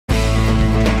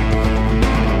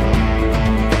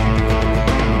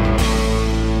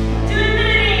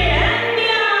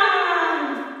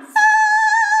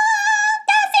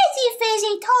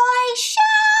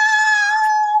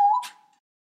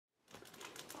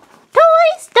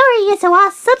me a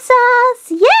awesome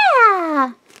sauce.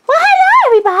 Yeah! Well, hello,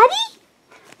 everybody.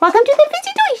 Welcome to the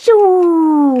Fizzy Toy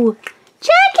Show.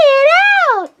 Check it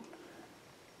out.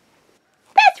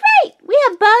 That's right. We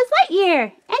have Buzz Lightyear,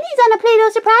 and he's on a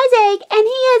Play-Doh surprise egg, and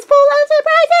he is full of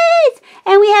surprises.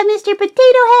 And we have Mr.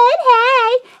 Potato Head.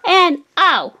 Hey! And,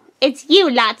 oh, it's you,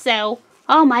 Lotso.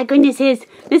 Oh, my goodness, his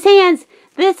hands.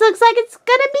 This looks like it's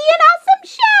gonna be an awesome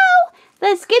show.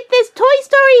 Let's get this Toy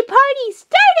Story party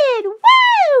started!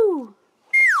 Woo!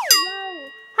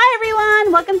 Hi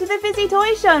everyone! Welcome to the Fizzy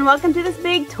Toy Show and welcome to this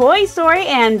big Toy Story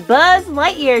and Buzz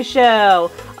Lightyear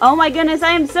show. Oh my goodness,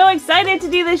 I am so excited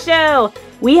to do this show.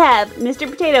 We have Mr.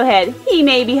 Potato Head. He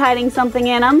may be hiding something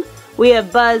in him. We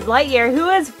have Buzz Lightyear, who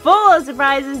is full of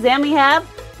surprises. Then we have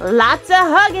Lotso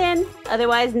Huggin,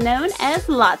 otherwise known as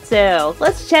Lotso.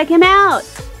 Let's check him out.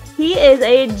 He is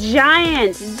a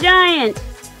giant.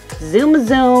 Zoom.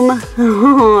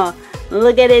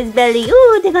 Look at his belly.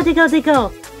 Ooh,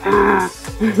 tickle.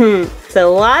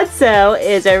 So Lotso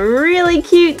is a really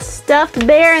cute stuffed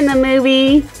bear in the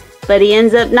movie, but he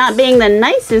ends up not being the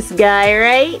nicest guy,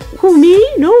 right? Who, me?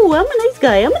 No, I'm a nice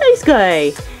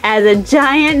guy. As a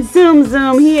giant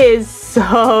Zoom, he is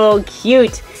so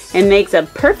cute and makes a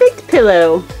perfect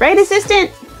pillow. Right,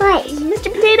 assistant? Right.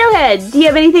 Mr. Potato Head, do you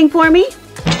have anything for me?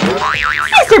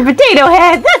 Mr. Potato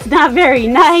Head, that's not very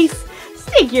nice.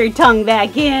 Stick your tongue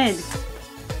back in.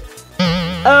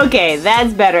 Okay,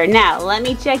 that's better. Now, let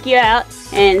me check you out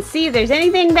and see if there's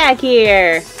anything back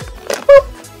here.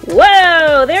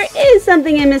 Whoa, there is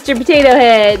something in Mr. Potato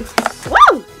Head.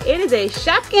 Whoa, it is a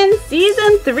Shopkins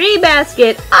Season 3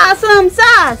 basket. Awesome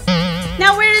sauce.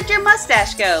 Now, where did your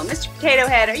mustache go? Mr. Potato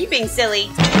Head, are you being silly?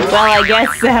 Well, I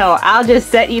guess so. I'll just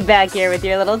set you back here with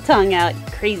your little tongue out,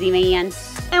 crazy man.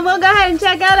 And we'll go ahead and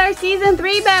check out our Season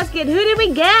 3 basket. Who did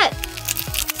we get?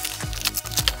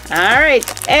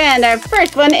 Alright, and our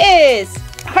first one is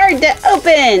hard to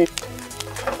open.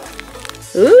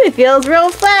 Ooh, it feels real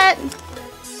flat.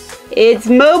 It's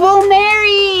Mobile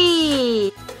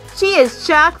Mary. She is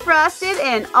choc frosted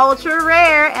and ultra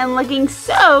rare and looking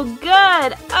so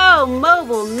good. Oh,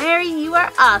 Mobile Mary, you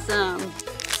are awesome.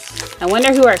 I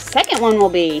wonder who our second one will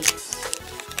be.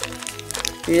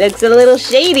 Looks a little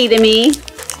shady to me.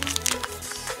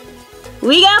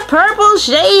 We got Purple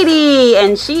Shady,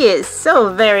 and she is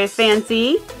so very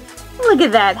fancy. Look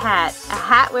at that hat. A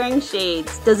hat wearing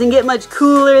shades. Doesn't get much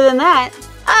cooler than that.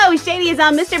 Oh, Shady is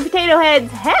on Mr. Potato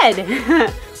Head's head.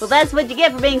 Well, that's what you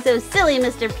get for being so silly,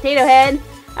 Mr. Potato Head.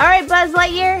 Alright, Buzz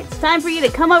Lightyear, it's time for you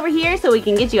to come over here so we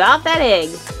can get you off that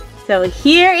egg. So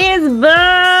here is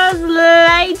Buzz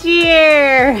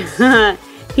Lightyear.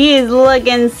 He is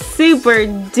looking super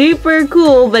duper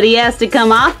cool, but he has to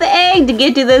come off the egg to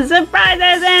get to the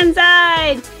surprises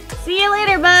inside. See you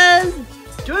later, Buzz.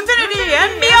 To infinity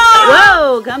and beyond!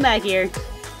 Whoa, come back here.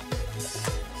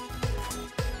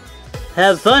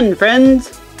 Have fun,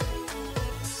 friends.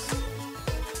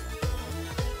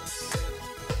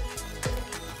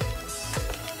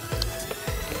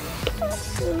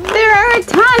 There are a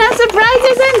ton of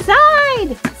surprises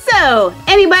inside. So,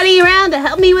 anybody around to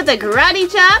help me with a karate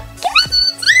chop?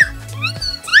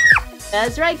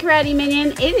 That's right, Karate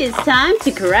Minion. It is time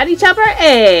to karate chop our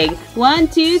egg. 1,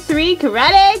 2, 3,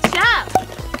 karate chop.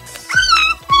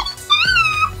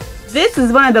 This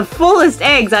is one of the fullest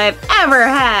eggs I've ever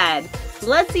had.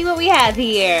 Let's see what we have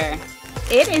here.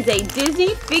 It is a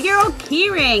Disney figural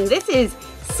keyring. This is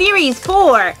Series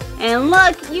 4. And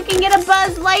look, you can get a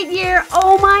Buzz Lightyear.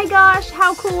 Oh my gosh,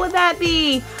 how cool would that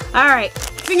be? All right,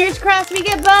 fingers crossed we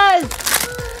get Buzz.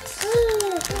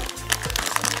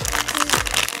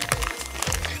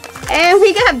 And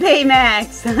we got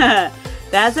Baymax.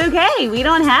 That's okay, we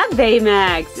don't have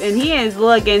Baymax. And he is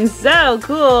looking so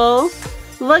cool.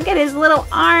 Look at his little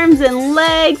arms and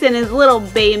legs and his little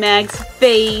Baymax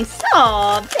face.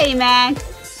 Aw, Baymax.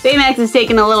 Baymax is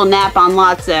taking a little nap on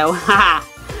Lotso. Haha.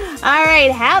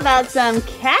 Alright, how about some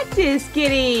cactus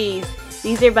kitties?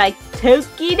 These are by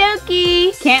Toki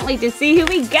Doki. Can't wait to see who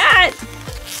we got.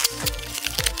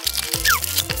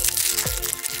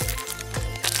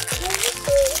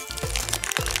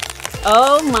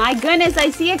 Oh my goodness,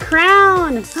 I see a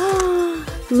crown.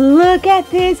 Look at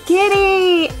this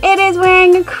kitty. It is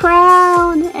wearing a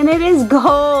crown and it is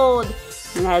gold.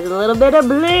 It has a little bit of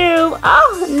blue.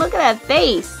 Oh, and look at that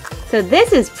face. So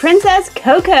this is Princess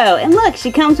Coco. And look,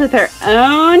 she comes with her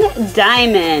own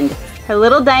diamond. Her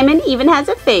little diamond even has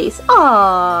a face.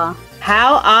 Aww.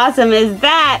 How awesome is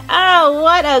that? Oh,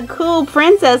 what a cool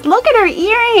princess. Look at her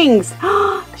earrings.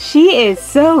 She is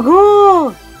so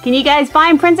cool. Can you guys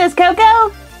find Princess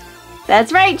Coco?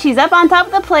 That's right, she's up on top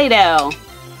of the Play-Doh.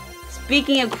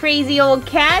 Speaking of crazy old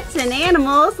cats and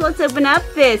animals, let's open up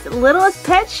this Littlest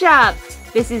Pet Shop.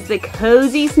 This is the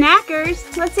Cozy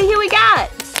Snackers. Let's see who we got.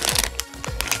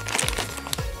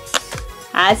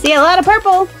 I see a lot of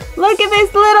purple. Look at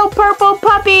this little purple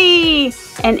puppy.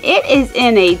 And it is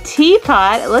in a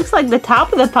teapot. It looks like the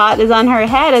top of the pot is on her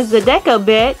head as the deco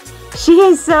bit. She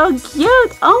is so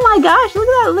cute. Oh my gosh, look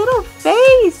at that little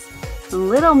face.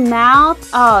 Little mouth.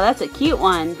 Oh, that's a cute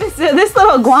one. This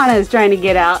little iguana is trying to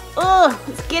get out. Oh,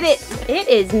 let's get it. It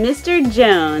is Mr.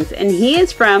 Jones, and he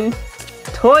is from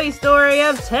Toy Story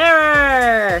of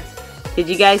Terror. Did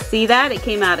you guys see that? It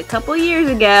came out a couple years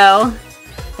ago,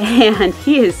 and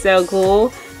he is so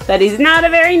cool. But he's not a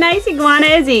very nice iguana,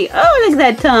 is he? Oh, look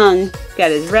at that tongue. He's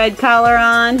got his red collar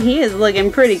on. He is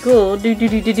looking pretty cool.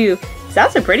 He's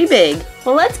also pretty big.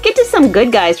 Well, let's get to some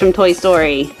good guys from Toy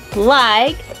Story.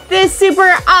 Like this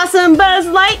super awesome Buzz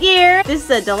Lightyear. This is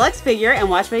a deluxe figure, and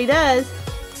watch what he does.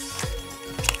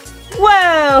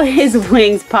 Whoa, his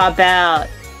wings pop out.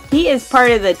 He is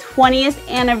part of the 20th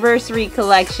anniversary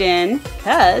collection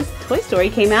because Toy Story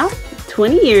came out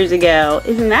 20 years ago.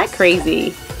 Isn't that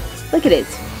crazy? Look at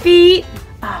his feet.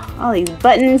 Oh, all these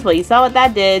buttons. Well, you saw what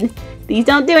that did. These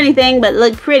don't do anything but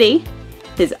look pretty.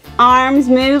 His arms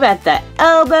move at the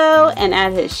elbow and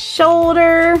at his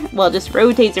shoulder. Well, it just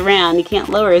rotates around. You can't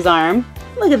lower his arm.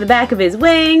 Look at the back of his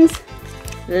wings.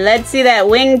 Let's see that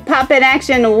wing pop in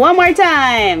action one more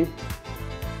time.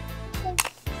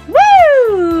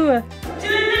 Woo!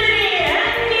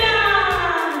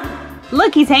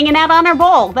 Look, he's hanging out on our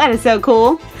bowl. That is so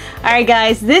cool. All right,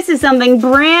 guys, this is something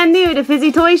brand new to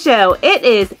Fizzy Toy Show. It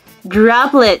is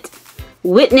Droplet.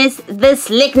 Witness the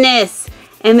slickness.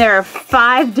 And there are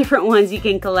 5 different ones you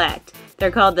can collect. They're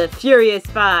called the Furious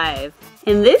 5.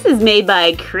 And this is made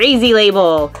by Crazy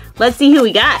Label. Let's see who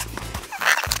we got.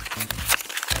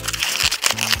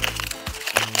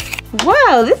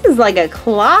 Whoa, this is like a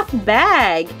cloth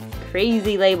bag.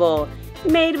 Crazy Label.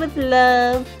 Made with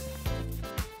love.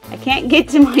 I can't get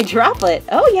to my droplet.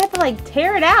 Oh, you have to like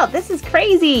tear it out. This is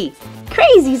crazy.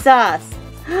 Crazy sauce.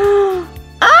 Oh,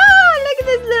 look at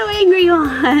this little angry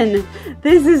one.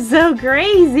 This is so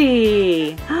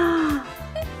crazy.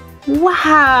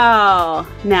 Wow.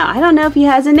 Now, I don't know if he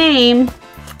has a name.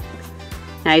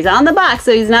 Now, he's on the box,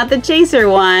 so he's not the chaser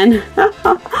one.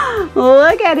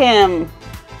 Look at him.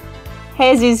 He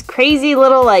has these crazy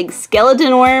little like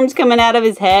skeleton worms coming out of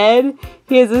his head.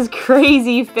 He has this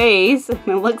crazy face. It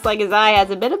looks like his eye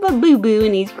has a bit of a boo-boo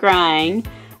and he's crying.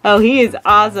 Oh, he is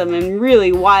awesome and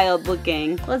really wild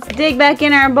looking. Let's dig back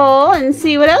in our bowl and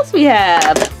see what else we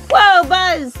have. Whoa,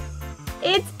 Buzz!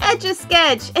 It's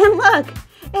Etch-a-Sketch, and look,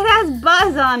 it has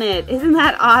Buzz on it. Isn't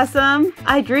that awesome?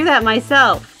 I drew that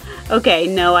myself. Okay,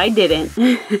 no, I didn't.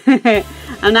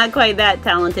 I'm not quite that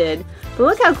talented, but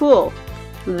look how cool.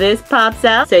 This pops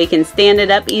out so you can stand it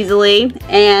up easily,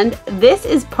 and this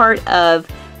is part of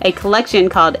a collection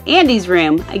called Andy's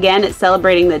Room. Again, it's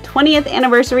celebrating the 20th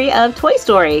anniversary of Toy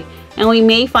Story, and we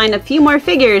may find a few more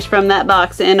figures from that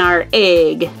box in our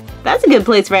egg. That's a good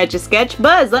place for Etch-a-Sketch.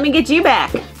 Buzz, let me get you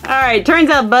back. Alright,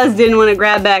 turns out Buzz didn't want to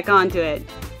grab back onto it.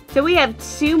 So we have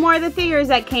 2 more of the figures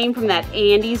that came from that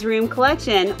Andy's Room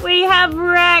collection. We have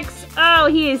Rex. Oh,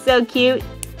 he is so cute.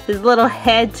 His little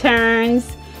head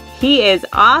turns. He is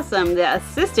awesome. The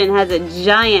assistant has a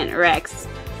giant Rex.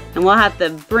 And we'll have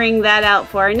to bring that out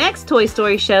for our next Toy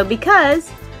Story show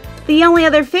because the only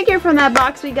other figure from that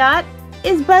box we got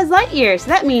is Buzz Lightyear. So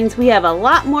that means we have a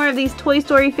lot more of these Toy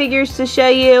Story figures to show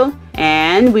you.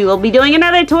 And we will be doing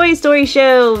another Toy Story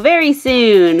show very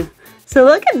soon. So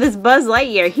look at this Buzz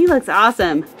Lightyear. He looks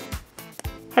awesome.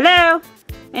 Hello?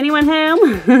 Anyone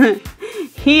home?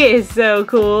 He is so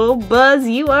cool. Buzz,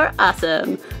 you are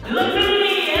awesome.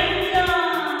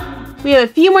 We have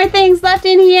a few more things left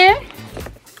in here.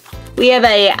 We have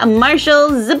a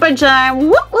Marshall zipper charm.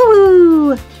 Woo woo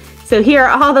woo! So here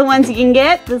are all the ones you can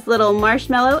get. This little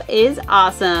marshmallow is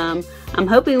awesome. I'm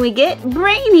hoping we get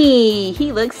Brainy.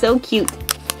 He looks so cute.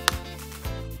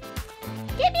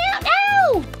 Get me out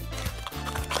now!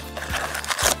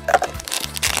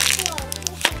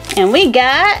 And we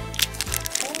got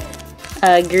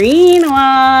a green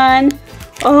one.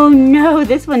 Oh no,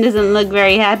 this one doesn't look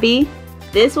very happy.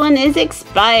 This one is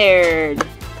expired.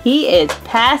 He is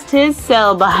past his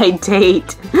sell-by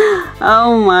date.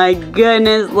 Oh my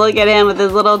goodness, look at him with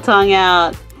his little tongue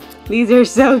out. These are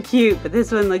so cute, but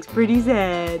this one looks pretty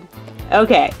sad.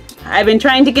 Okay, I've been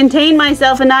trying to contain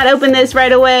myself and not open this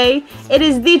right away. It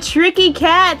is the Tricky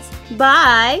Cats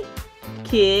by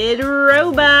Kid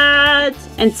Robot.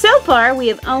 And so far, we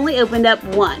have only opened up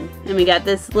one. And we got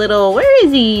this little, where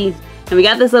is he? And we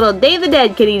got this little Day of the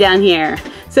Dead kitty down here.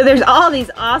 So there's all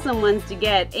these awesome ones to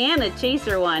get and a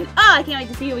chaser one. Oh, I can't wait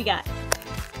to see what we got.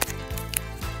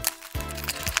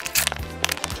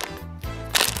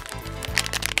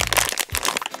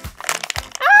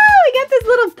 Oh, we got this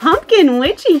little pumpkin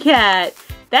witchy cat.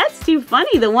 That's too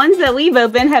funny. The ones that we've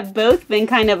opened have both been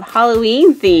kind of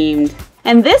Halloween themed.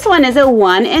 And this one is a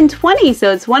 1 in 20, so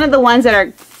it's one of the ones that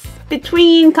are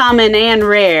between common and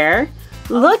rare.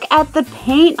 Look at the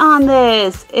paint on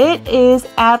this. It is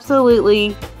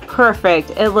absolutely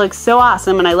perfect. It looks so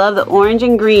awesome, and I love the orange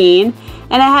and green.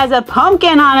 And it has a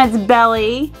pumpkin on its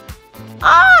belly.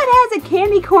 Oh, it has a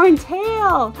candy corn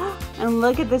tail. And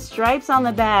look at the stripes on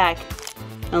the back.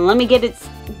 And let me get its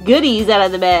goodies out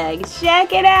of the bag.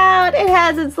 Check it out. It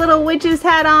has its little witch's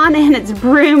hat on and its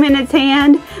broom in its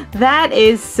hand. That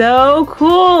is so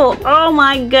cool. Oh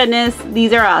my goodness.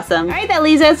 These are awesome. All right, that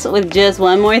leaves us with just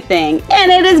one more thing. And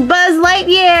it is Buzz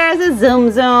Lightyear. It's a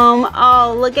zoom zoom.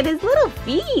 Oh, look at his little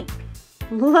feet.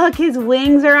 Look, his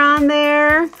wings are on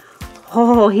there.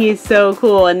 Oh, he's so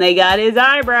cool. And they got his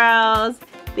eyebrows.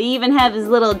 They even have his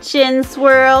little chin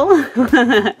swirl.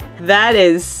 That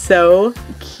is so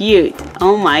cute.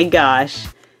 Oh my gosh.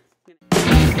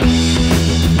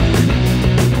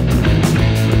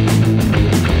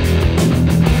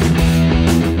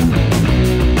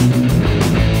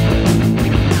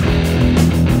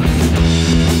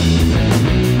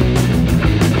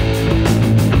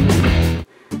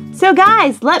 So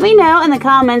guys, let me know in the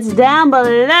comments down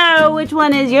below which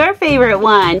one is your favorite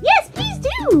one. Yes, please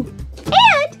do.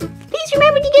 And please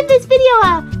remember to give this video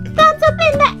a thumbs up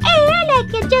in the air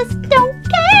like you just don't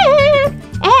care.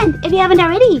 And if you haven't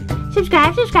already,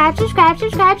 subscribe to my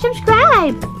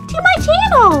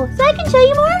channel so I can show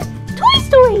you more Toy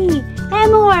Story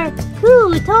and more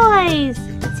cool toys.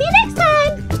 See you next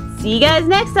time. See you guys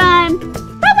next time.